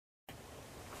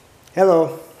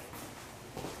Hello.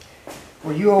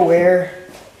 Were you aware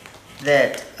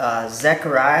that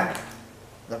Zechariah,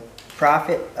 the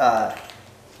prophet,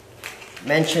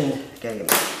 mentioned?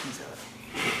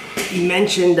 He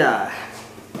mentioned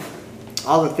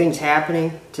all the things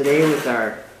happening today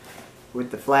with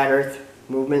the flat Earth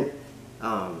movement.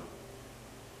 I'll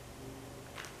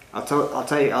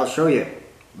show you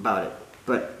about it.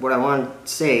 But what I want to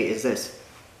say is this: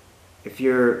 if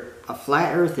you're a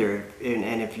flat earther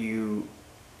and if you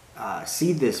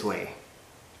see this way,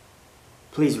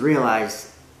 please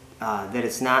realize that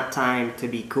it's not time to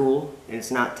be cool, and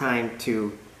it's not time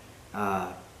to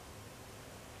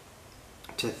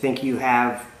think you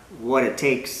have what it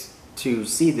takes to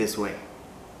see this way.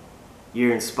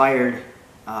 You're inspired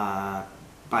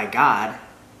by God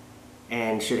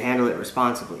and should handle it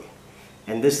responsibly.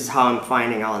 And this is how I'm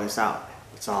finding all this out.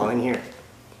 It's all in here.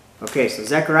 Okay, so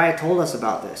Zechariah told us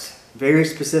about this very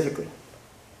specifically.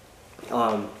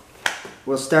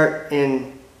 We'll start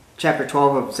in chapter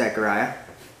 12 of Zechariah,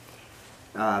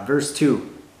 verse 2.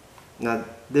 Now,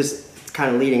 this is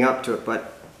kind of leading up to it,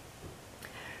 but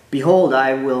behold,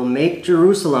 I will make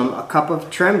Jerusalem a cup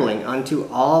of trembling unto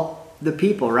all the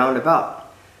people round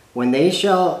about, when they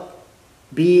shall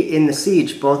be in the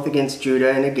siege both against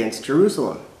Judah and against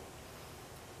Jerusalem.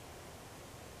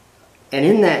 And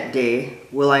in that day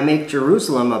will I make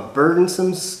Jerusalem a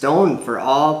burdensome stone for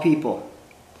all people.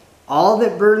 All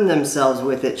that burden themselves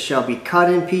with it shall be cut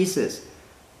in pieces,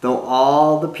 though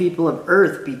all the people of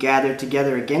earth be gathered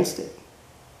together against it.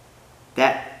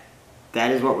 That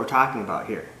is what we're talking about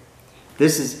here.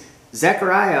 This is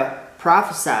Zechariah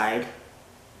prophesied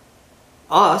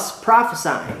us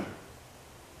prophesying,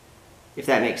 if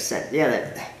that makes sense.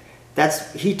 Yeah,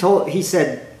 he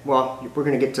said, well, we're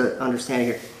going to get to understanding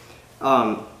here.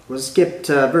 We'll skip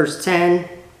to verse 10.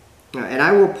 And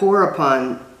I will pour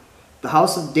upon the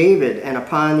house of David and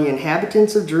upon the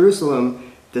inhabitants of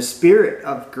Jerusalem the spirit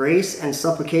of grace and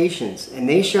supplications, and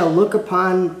they shall look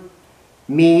upon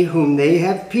me whom they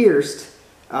have pierced.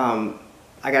 I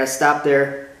got to stop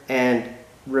there and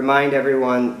remind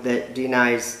everyone that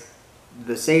denies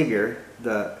the Savior,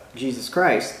 the Jesus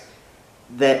Christ,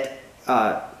 that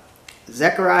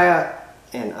Zechariah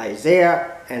and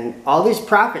Isaiah and all these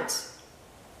prophets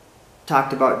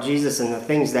talked about Jesus and the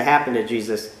things that happened to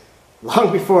Jesus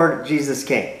long before Jesus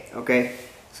came. Okay,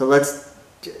 so let's,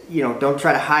 don't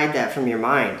try to hide that from your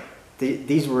mind.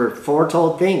 These were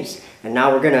foretold things, and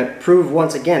now we're going to prove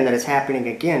once again that it's happening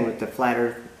again with the flat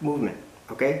Earth movement.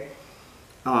 Okay.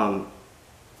 Okay,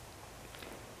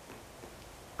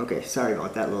 sorry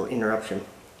about that little interruption.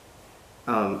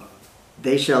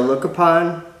 They shall look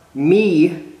upon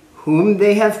me whom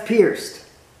they have pierced,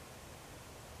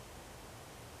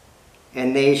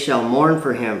 and they shall mourn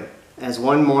for him, as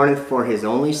one mourneth for his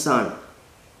only son,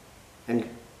 and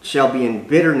shall be in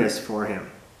bitterness for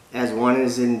him, as one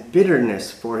is in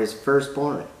bitterness for his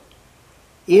firstborn.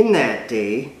 In that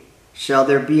day shall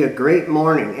there be a great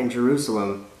mourning in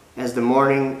Jerusalem, as the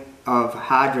mourning of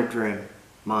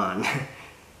Hadradrimmon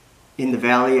in the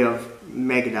valley of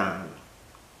Megiddon.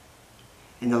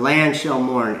 And the land shall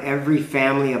mourn every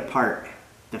family apart,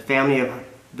 the family of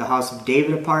the house of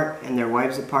David apart and their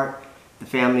wives apart, the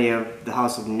family of the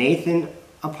house of Nathan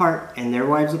apart and their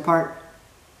wives apart,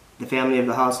 the family of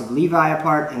the house of Levi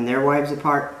apart and their wives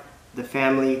apart, the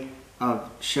family of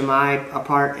Shammai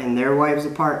apart and their wives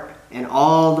apart, and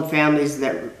all the families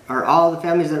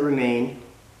that remain,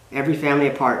 every family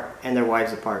apart and their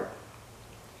wives apart.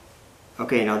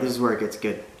 Okay, now this is where it gets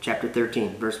good. Chapter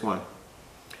 13, verse 1.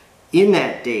 In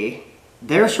that day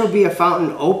there shall be a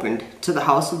fountain opened to the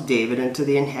house of David and to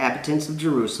the inhabitants of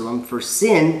Jerusalem for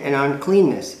sin and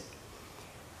uncleanness.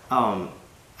 I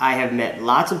have met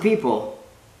lots of people,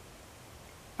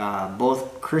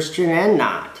 both Christian and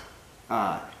not,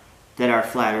 that are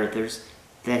flat earthers,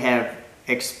 that have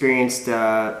experienced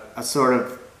a sort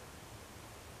of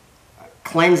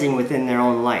cleansing within their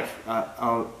own life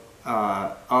of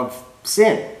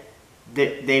sin.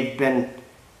 They've been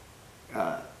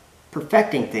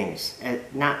perfecting things.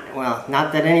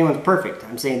 Not that anyone's perfect.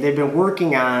 I'm saying they've been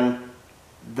working on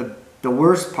the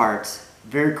worst parts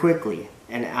very quickly.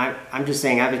 And I'm just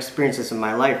saying I've experienced this in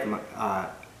my life, a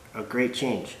great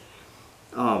change.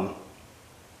 And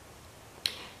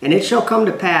it shall come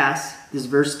to pass, this is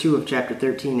verse 2 of chapter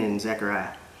 13 in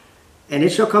Zechariah. And it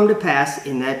shall come to pass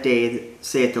in that day,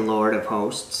 saith the Lord of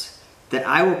hosts, that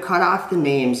I will cut off the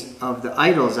names of the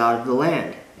idols out of the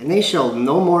land, and they shall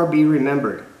no more be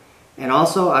remembered. And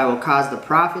also I will cause the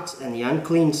prophets and the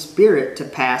unclean spirit to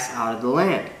pass out of the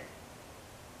land.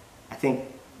 I think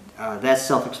that's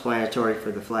self-explanatory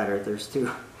for the flat earthers too.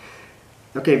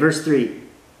 Okay, verse 3.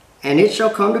 And it shall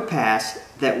come to pass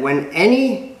that when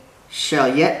any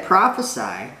shall yet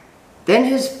prophesy, then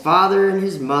his father and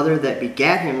his mother that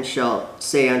begat him shall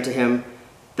say unto him,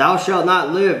 Thou shalt not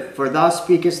live, for thou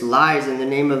speakest lies in the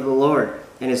name of the Lord.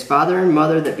 And his father and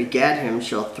mother that begat him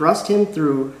shall thrust him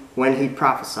through when he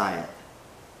prophesieth.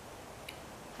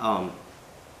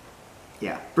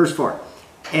 Verse 4.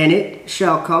 And it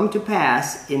shall come to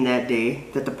pass in that day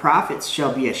that the prophets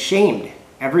shall be ashamed,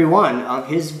 every one of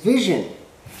his vision,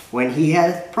 when he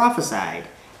hath prophesied.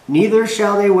 Neither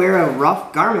shall they wear a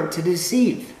rough garment to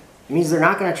deceive. It means they're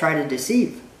not going to try to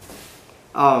deceive.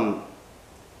 But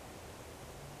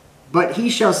he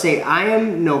shall say, I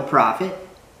am no prophet.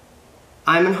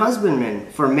 I am an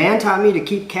husbandman, for man taught me to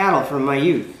keep cattle from my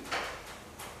youth.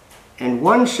 And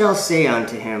one shall say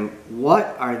unto him,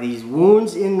 What are these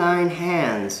wounds in thine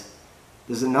hands?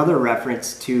 There's another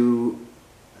reference to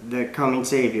the coming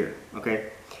Savior. Okay.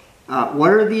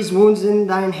 What are these wounds in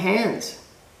thine hands?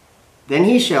 Then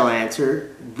he shall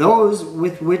answer, Those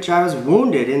with which I was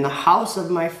wounded in the house of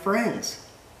my friends.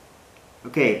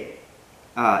 Okay.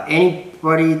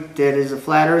 Anybody that is a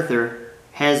flat earther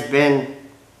has been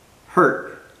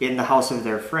hurt in the house of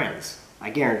their friends. I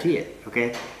guarantee it.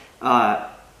 Okay. And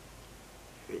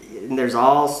there's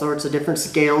all sorts of different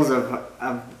scales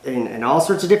and all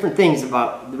sorts of different things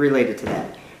related to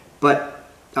that. But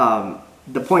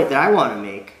the point that I want to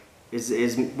make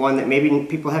is one that maybe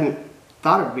people haven't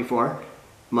thought of before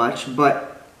much.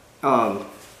 But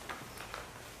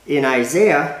in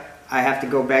Isaiah, I have to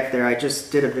go back there. I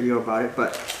just did a video about it.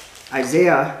 But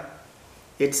Isaiah,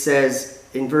 it says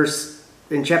in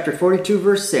chapter 42,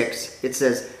 verse 6, it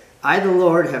says, I, the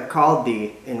Lord, have called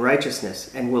thee in righteousness,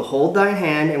 and will hold thine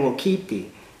hand, and will keep thee,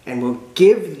 and will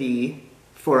give thee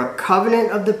for a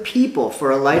covenant of the people, for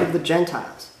a light of the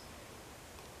Gentiles.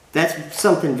 That's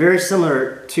something very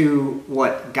similar to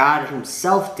what God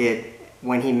himself did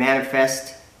when he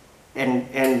manifested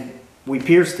and we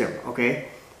pierced him, okay?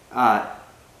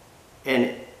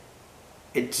 And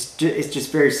it's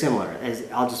just very similar.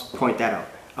 I'll just point that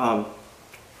out.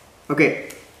 Okay.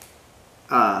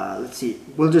 Let's see.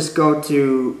 We'll just go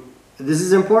to, this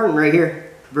is important right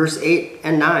here, verse 8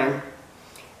 and 9.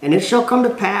 And it shall come to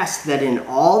pass that in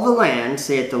all the land,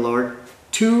 saith the Lord,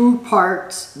 2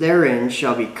 parts therein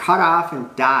shall be cut off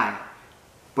and die,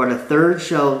 but a third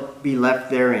shall be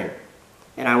left therein.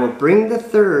 And I will bring the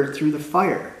third through the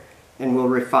fire, and will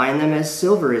refine them as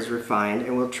silver is refined,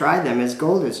 and will try them as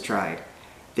gold is tried.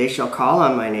 They shall call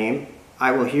on my name,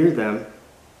 I will hear them.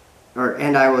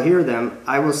 And I will hear them,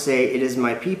 I will say, it is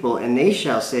my people, and they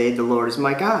shall say, the Lord is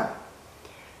my God.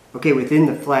 Okay, within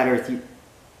the flat earth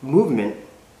movement,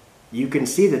 you can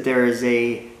see that there is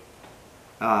there's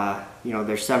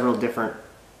several different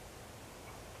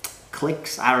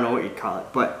cliques. I don't know what you'd call it,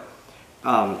 but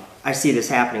I see this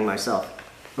happening myself.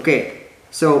 Okay,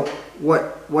 so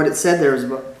what it said there was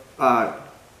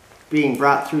being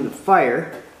brought through the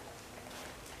fire.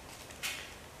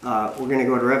 We're going to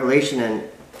go to Revelation, and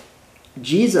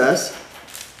Jesus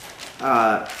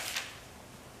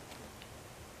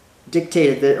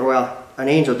dictated that, well, an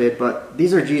angel did, but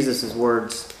these are Jesus'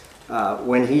 words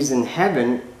when he's in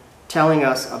heaven telling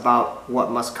us about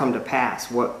what must come to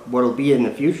pass, what will be in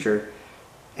the future.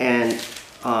 And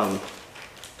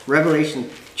Revelation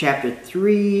chapter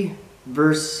 3,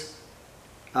 verse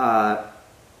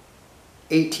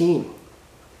 18.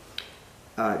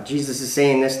 Jesus is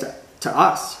saying this to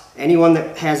us, anyone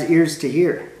that has ears to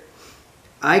hear.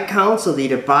 I counsel thee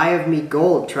to buy of me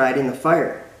gold tried in the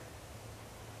fire,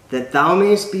 that thou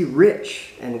mayest be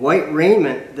rich, and white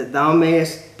raiment, that thou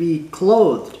mayest be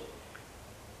clothed,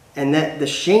 and that the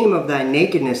shame of thy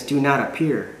nakedness do not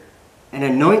appear. And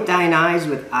anoint thine eyes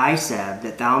with eye salve,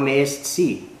 that thou mayest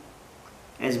see.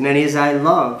 As many as I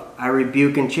love, I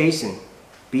rebuke and chasten.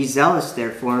 Be zealous,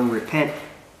 therefore, and repent.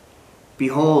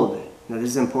 Behold, now this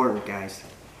is important, guys.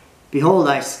 Behold,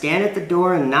 I stand at the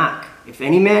door and knock. If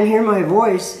any man hear my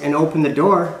voice and open the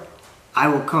door, I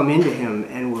will come into him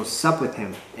and will sup with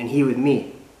him, and he with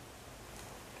me.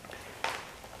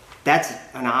 That's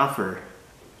an offer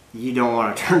you don't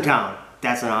want to turn down.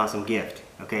 That's an awesome gift,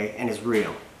 okay? And it's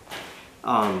real.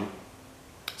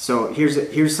 So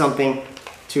here's something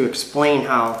to explain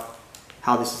how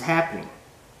this is happening.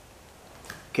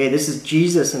 Okay, this is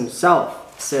Jesus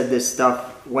himself said this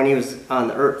stuff when he was on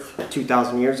the earth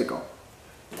 2,000 years ago.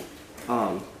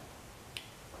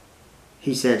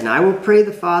 He said, and I will pray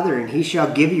the Father, and he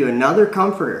shall give you another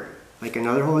comforter, like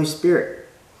another Holy Spirit,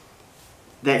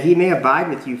 that he may abide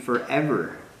with you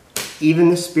forever, even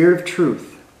the Spirit of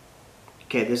truth.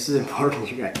 Okay, this is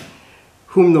important, you guys.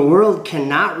 Whom the world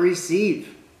cannot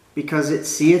receive, because it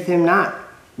seeth him not,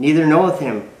 neither knoweth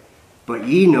him. but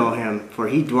ye know him, for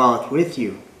he dwelleth with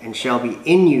you, and shall be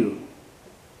in you.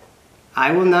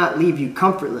 I will not leave you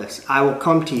comfortless. I will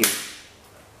come to you.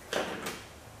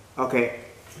 Okay.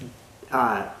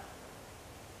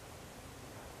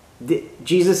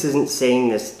 Jesus isn't saying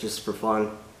this just for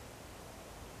fun.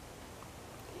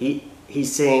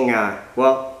 He's saying,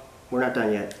 well, we're not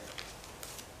done yet.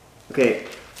 Okay.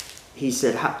 He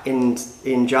said,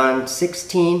 in John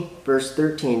 16, verse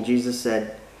 13, Jesus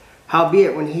said,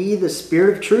 howbeit when he, the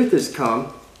Spirit of truth, is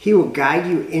come, he will guide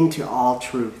you into all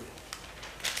truth.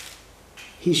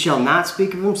 He shall not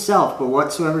speak of himself, but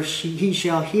whatsoever he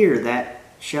shall hear, that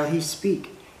shall he speak.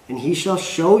 And he shall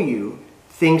show you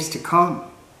things to come.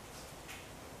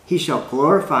 He shall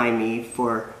glorify me,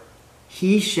 for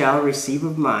he shall receive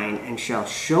of mine, and shall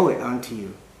show it unto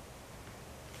you.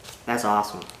 That's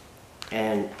awesome.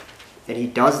 And he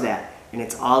does that. And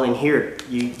it's all in here.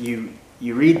 You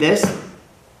read this,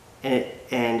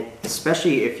 and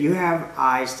especially if you have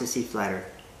eyes to see flat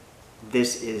earth,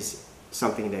 this is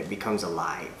something that becomes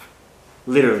alive.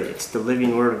 Literally, it's the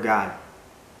living Word of God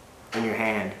in your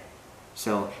hand.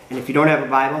 So, and if you don't have a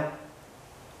Bible,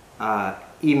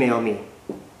 email me,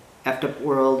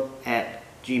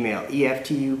 eftupworld@gmail,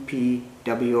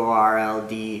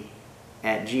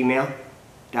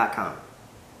 eftupworld@gmail.com,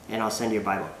 and I'll send you a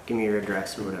Bible. Give me your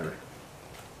address or whatever.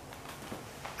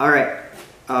 All right,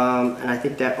 and I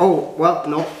think that. Oh, well,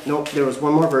 no. There was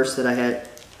one more verse that I had.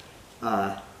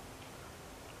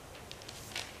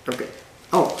 Okay.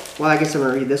 Oh, well, I guess I'm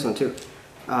going to read this one too.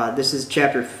 This is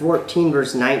chapter 14,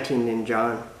 verse 19 in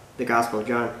John, the Gospel of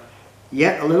John.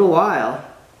 Yet a little while,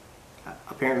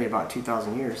 apparently about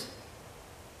 2,000 years,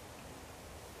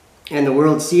 and the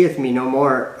world seeth me no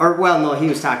more. Or, well, no, he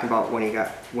was talking about when he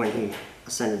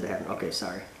ascended to heaven. Okay,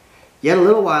 sorry. Yet a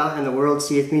little while, and the world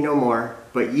seeth me no more,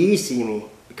 but ye see me,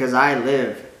 because I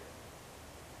live.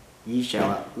 Ye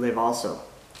shall live also.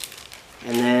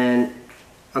 And then,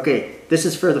 okay, this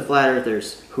is for the flat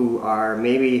earthers who are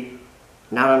maybe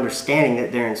not understanding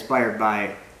that they're inspired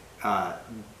by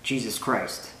Jesus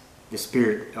Christ, the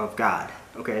Spirit of God.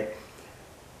 Okay,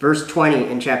 verse 20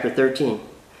 in chapter 13.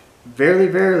 Verily,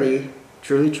 verily,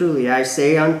 truly, truly, I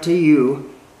say unto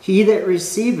you, he that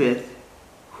receiveth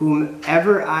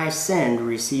whomever I send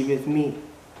receiveth me.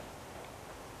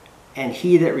 And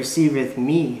he that receiveth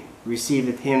me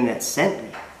receiveth him that sent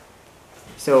me.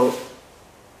 So,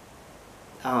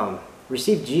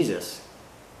 receive Jesus.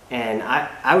 And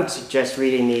I would suggest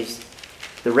reading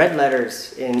the red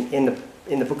letters in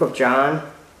the book of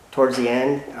John, towards the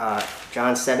end,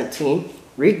 John 17.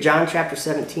 Read John chapter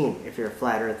 17 if you're a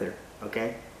flat earther,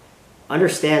 okay?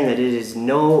 Understand that it is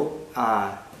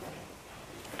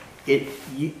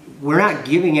we're not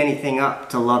giving anything up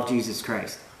to love Jesus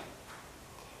Christ.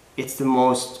 It's the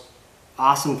most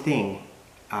awesome thing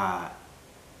that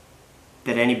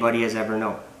anybody has ever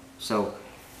known. So,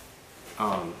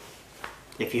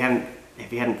 if you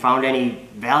haven't found any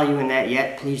value in that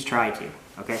yet, please try to.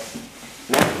 Okay,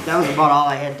 that was about all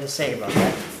I had to say about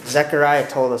that. Zechariah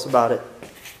told us about it.